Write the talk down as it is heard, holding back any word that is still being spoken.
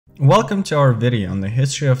Welcome to our video on the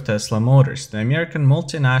history of Tesla Motors, the American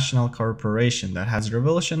multinational corporation that has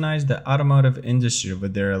revolutionized the automotive industry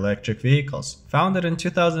with their electric vehicles. Founded in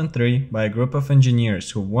 2003 by a group of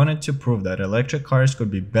engineers who wanted to prove that electric cars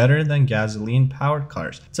could be better than gasoline-powered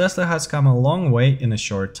cars, Tesla has come a long way in a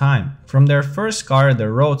short time. From their first car, the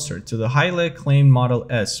Roadster, to the highly acclaimed Model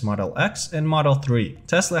S, Model X, and Model 3,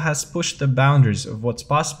 Tesla has pushed the boundaries of what's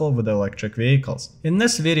possible with electric vehicles. In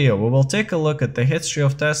this video, we will take a look at the history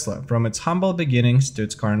of Tesla from its humble beginnings to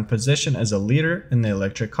its current position as a leader in the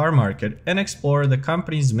electric car market and explore the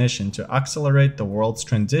company's mission to accelerate the world's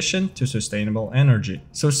transition to sustainable energy.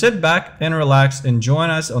 So sit back and relax and join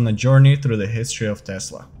us on the journey through the history of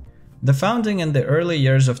Tesla. The founding and the early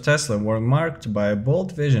years of Tesla were marked by a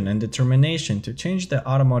bold vision and determination to change the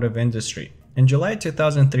automotive industry. In July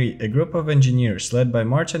 2003, a group of engineers led by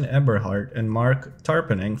Martin Eberhard and Mark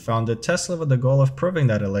Tarpenning founded Tesla with the goal of proving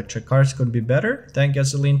that electric cars could be better than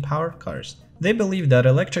gasoline-powered cars. They believed that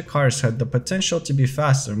electric cars had the potential to be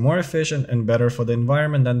faster, more efficient, and better for the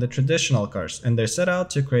environment than the traditional cars, and they set out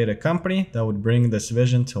to create a company that would bring this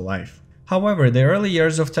vision to life. However, the early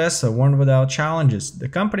years of Tesla weren't without challenges. The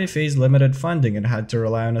company faced limited funding and had to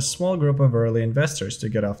rely on a small group of early investors to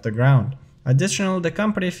get off the ground. Additionally, the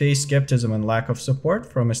company faced skepticism and lack of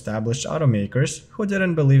support from established automakers who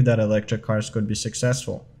didn't believe that electric cars could be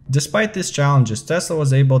successful. Despite these challenges, Tesla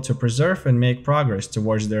was able to preserve and make progress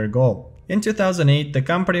towards their goal. In 2008, the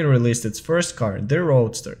company released its first car, the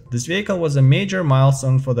Roadster. This vehicle was a major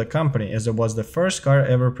milestone for the company as it was the first car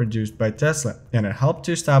ever produced by Tesla, and it helped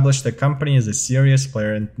to establish the company as a serious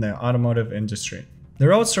player in the automotive industry. The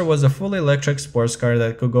Roadster was a fully electric sports car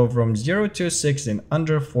that could go from 0 to 60 in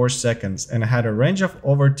under 4 seconds and had a range of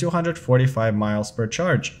over 245 miles per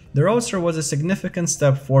charge. The Roadster was a significant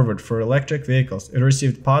step forward for electric vehicles. It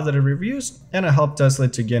received positive reviews and it helped Tesla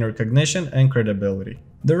to gain recognition and credibility.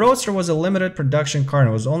 The Roadster was a limited production car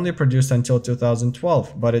and was only produced until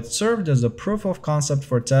 2012, but it served as a proof of concept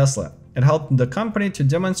for Tesla. It helped the company to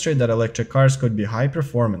demonstrate that electric cars could be high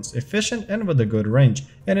performance, efficient, and with a good range,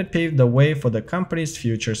 and it paved the way for the company's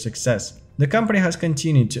future success. The company has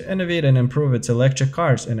continued to innovate and improve its electric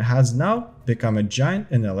cars and has now become a giant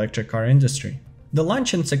in the electric car industry. The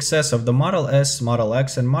launch and success of the Model S, Model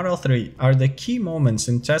X, and Model 3 are the key moments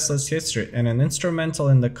in Tesla's history and an instrumental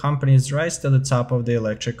in the company's rise to the top of the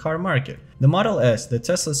electric car market. The Model S, the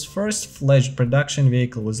Tesla's first-fledged production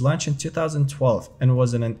vehicle, was launched in 2012 and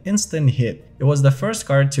was an instant hit. It was the first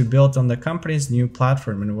car to build on the company's new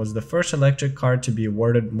platform and was the first electric car to be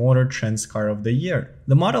awarded Motor Trend's Car of the Year.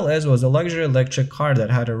 The Model S was a luxury electric car that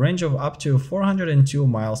had a range of up to 402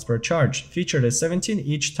 miles per charge, featured a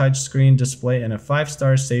 17-inch touchscreen display and a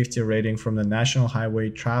 5-star safety rating from the National Highway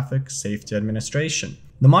Traffic Safety Administration.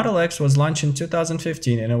 The Model X was launched in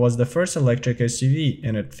 2015 and it was the first electric SUV,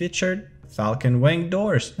 and it featured Falcon wing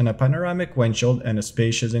doors and a panoramic windshield and a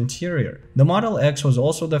spacious interior. The Model X was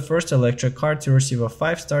also the first electric car to receive a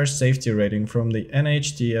 5-star safety rating from the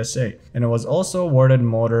NHTSA, and it was also awarded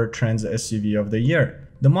Motor Trend's SUV of the Year.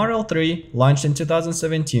 The Model 3, launched in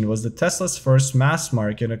 2017, was the Tesla's first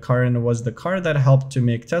mass-market car and was the car that helped to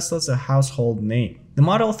make Tesla a household name. The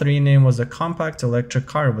Model 3 name was a compact electric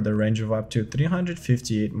car with a range of up to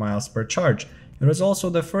 358 miles per charge. It was also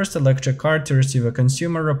the first electric car to receive a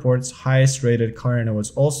Consumer Reports highest rated car, and it was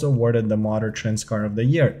also awarded the Motor Trend's Car of the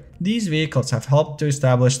Year. These vehicles have helped to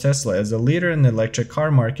establish Tesla as a leader in the electric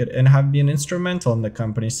car market and have been instrumental in the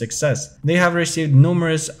company's success. They have received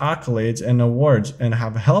numerous accolades and awards and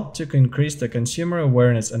have helped to increase the consumer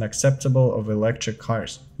awareness and acceptability of electric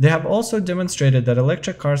cars. They have also demonstrated that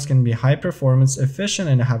electric cars can be high performance, efficient,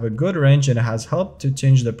 and have a good range, and has helped to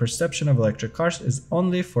change the perception of electric cars as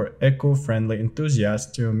only for eco-friendly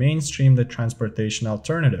enthusiasts to mainstream the transportation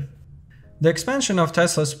alternative. The expansion of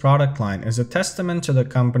Tesla's product line is a testament to the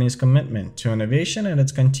company's commitment to innovation and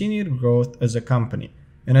its continued growth as a company.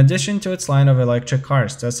 In addition to its line of electric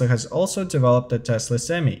cars, Tesla has also developed the Tesla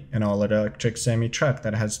Semi, an all-electric semi-truck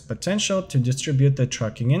that has potential to distribute the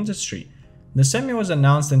trucking industry. The Semi was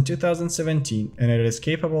announced in 2017 and it is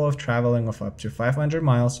capable of traveling of up to 500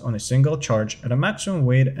 miles on a single charge at a maximum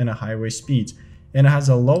weight and a highway speeds, and it has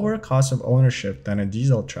a lower cost of ownership than a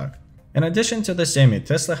diesel truck. In addition to the Semi,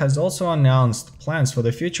 Tesla has also announced plans for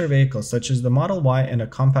the future vehicles such as the Model Y and a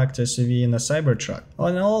compact SUV in the Cybertruck,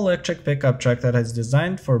 an all-electric pickup truck that is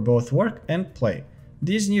designed for both work and play.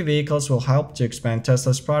 These new vehicles will help to expand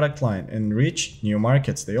Tesla's product line and reach new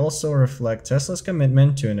markets. They also reflect Tesla's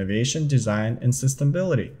commitment to innovation, design, and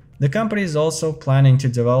sustainability. The company is also planning to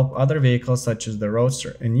develop other vehicles such as the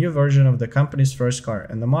Roadster, a new version of the company's first car,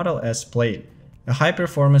 and the Model S Plaid. a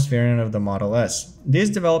high-performance variant of the Model S. These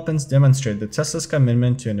developments demonstrate that Tesla's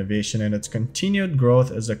commitment to innovation and its continued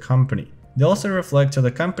growth as a company. They also reflect the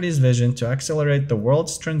company's vision to accelerate the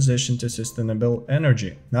world's transition to sustainable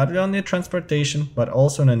energy, not only in transportation, but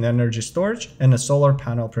also in energy storage and solar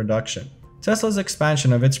panel production. Tesla's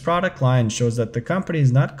expansion of its product line shows that the company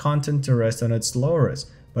is not content to rest on its laurels,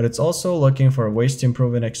 but it's also looking for ways to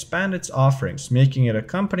improve and expand its offerings, making it a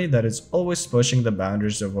company that is always pushing the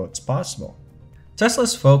boundaries of what's possible.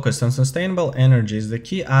 Tesla's focus on sustainable energy is the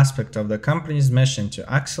key aspect of the company's mission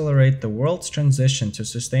to accelerate the world's transition to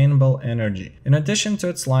sustainable energy. In addition to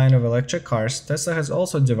its line of electric cars, Tesla has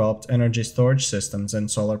also developed energy storage systems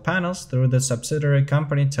and solar panels through the subsidiary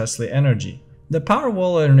company Tesla Energy. The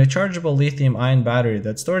Powerwall, a rechargeable lithium-ion battery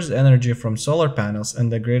that stores energy from solar panels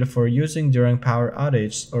and the grid for using during power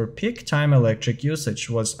outage or peak time electric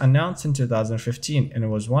usage, was announced in 2015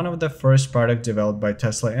 and was one of the first products developed by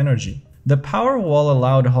Tesla Energy. The Powerwall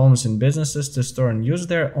allowed homes and businesses to store and use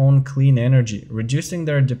their own clean energy, reducing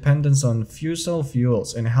their dependence on fossil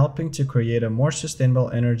fuels and helping to create a more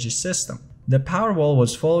sustainable energy system. The Powerwall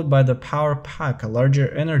was followed by the Powerpack, a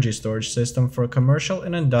larger energy storage system for commercial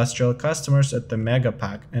and industrial customers, at the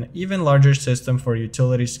Megapack, an even larger system for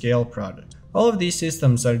utility-scale products. All of these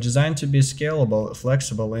systems are designed to be scalable,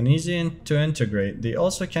 flexible, and easy to integrate. They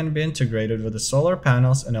also can be integrated with the solar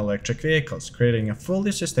panels and electric vehicles, creating a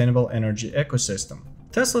fully sustainable energy ecosystem.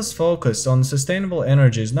 Tesla's focus on sustainable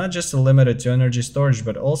energy is not just limited to energy storage,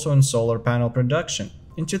 but also in solar panel production.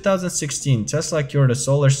 In 2016, Tesla acquired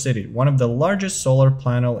SolarCity, one of the largest solar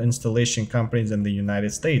panel installation companies in the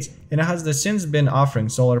United States, and it has since been offering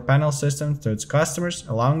solar panel systems to its customers,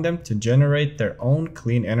 allowing them to generate their own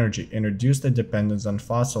clean energy and reduce the dependence on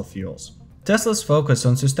fossil fuels. Tesla's focus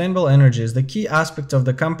on sustainable energy is the key aspect of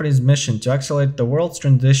the company's mission to accelerate the world's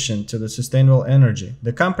transition to the sustainable energy.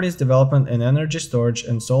 The company's development in energy storage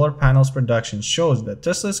and solar panels production shows that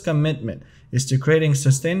Tesla's commitment is to creating a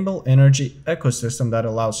sustainable energy ecosystem that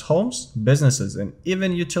allows homes, businesses, and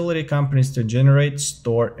even utility companies to generate,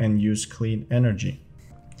 store, and use clean energy.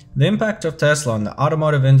 The impact of Tesla on the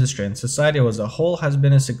automotive industry and society as a whole has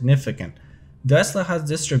been significant. Tesla has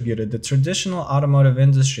distributed the traditional automotive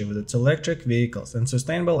industry with its electric vehicles and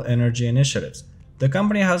sustainable energy initiatives. The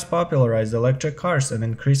company has popularized electric cars and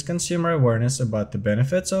increased consumer awareness about the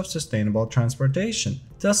benefits of sustainable transportation.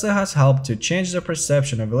 Tesla has helped to change the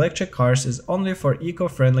perception of electric cars as only for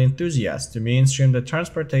eco-friendly enthusiasts to mainstream the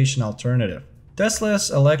transportation alternative.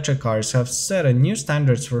 Tesla's electric cars have set a new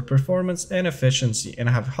standards for performance and efficiency and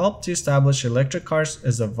have helped to establish electric cars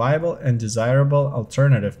as a viable and desirable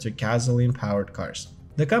alternative to gasoline-powered cars.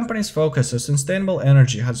 The company's focus on sustainable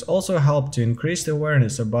energy has also helped to increase the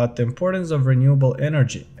awareness about the importance of renewable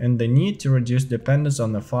energy and the need to reduce dependence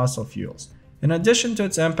on the fossil fuels. In addition to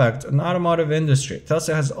its impact on the automotive industry,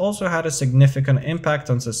 Tesla has also had a significant impact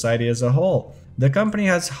on society as a whole. The company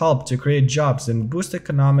has helped to create jobs and boost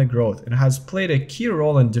economic growth and has played a key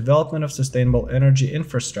role in development of sustainable energy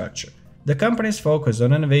infrastructure. The company's focus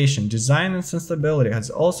on innovation, design, and sustainability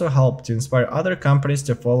has also helped to inspire other companies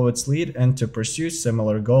to follow its lead and to pursue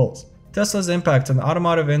similar goals. Tesla's impact on the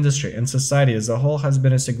automotive industry and society as a whole has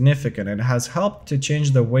been significant and has helped to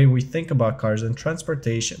change the way we think about cars and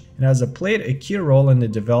transportation, and has played a key role in the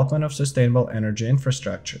development of sustainable energy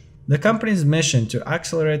infrastructure. The company's mission to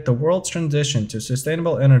accelerate the world's transition to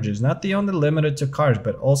sustainable energy is not only limited to cars,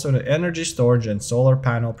 but also to energy storage and solar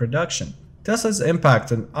panel production. Tesla's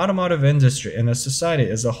impact on the automotive industry and a society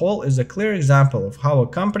as a whole is a clear example of how a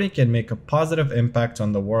company can make a positive impact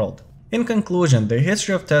on the world. In conclusion, the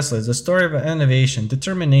history of Tesla is a story of innovation,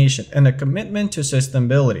 determination, and a commitment to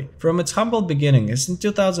sustainability. From its humble beginnings in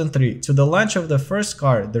 2003 to the launch of the first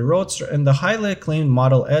car, the Roadster, and the highly acclaimed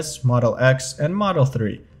Model S, Model X, and Model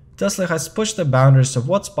 3, Tesla has pushed the boundaries of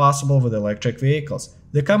what's possible with electric vehicles.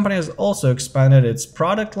 The company has also expanded its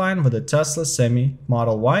product line with the Tesla Semi,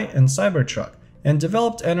 Model Y, and Cybertruck, and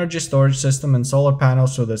developed energy storage system and solar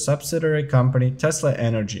panels through the subsidiary company Tesla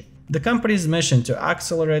Energy. The company's mission to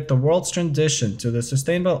accelerate the world's transition to the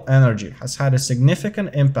sustainable energy has had a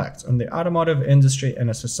significant impact on the automotive industry and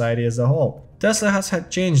a society as a whole. Tesla has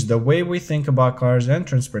changed the way we think about cars and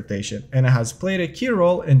transportation, and it has played a key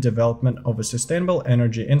role in development of a sustainable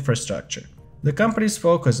energy infrastructure. The company's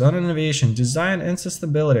focus on innovation, design, and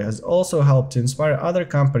sustainability has also helped to inspire other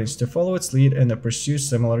companies to follow its lead and to pursue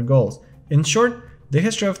similar goals. In short, the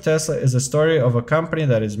history of Tesla is a story of a company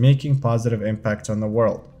that is making positive impact on the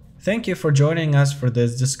world. Thank you for joining us for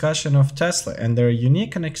this discussion of Tesla and their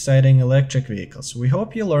unique and exciting electric vehicles. We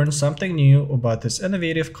hope you learned something new about this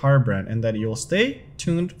innovative car brand and that you'll stay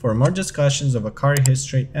tuned for more discussions of a car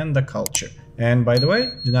history and the culture. And by the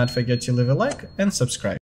way, do not forget to leave a like and subscribe.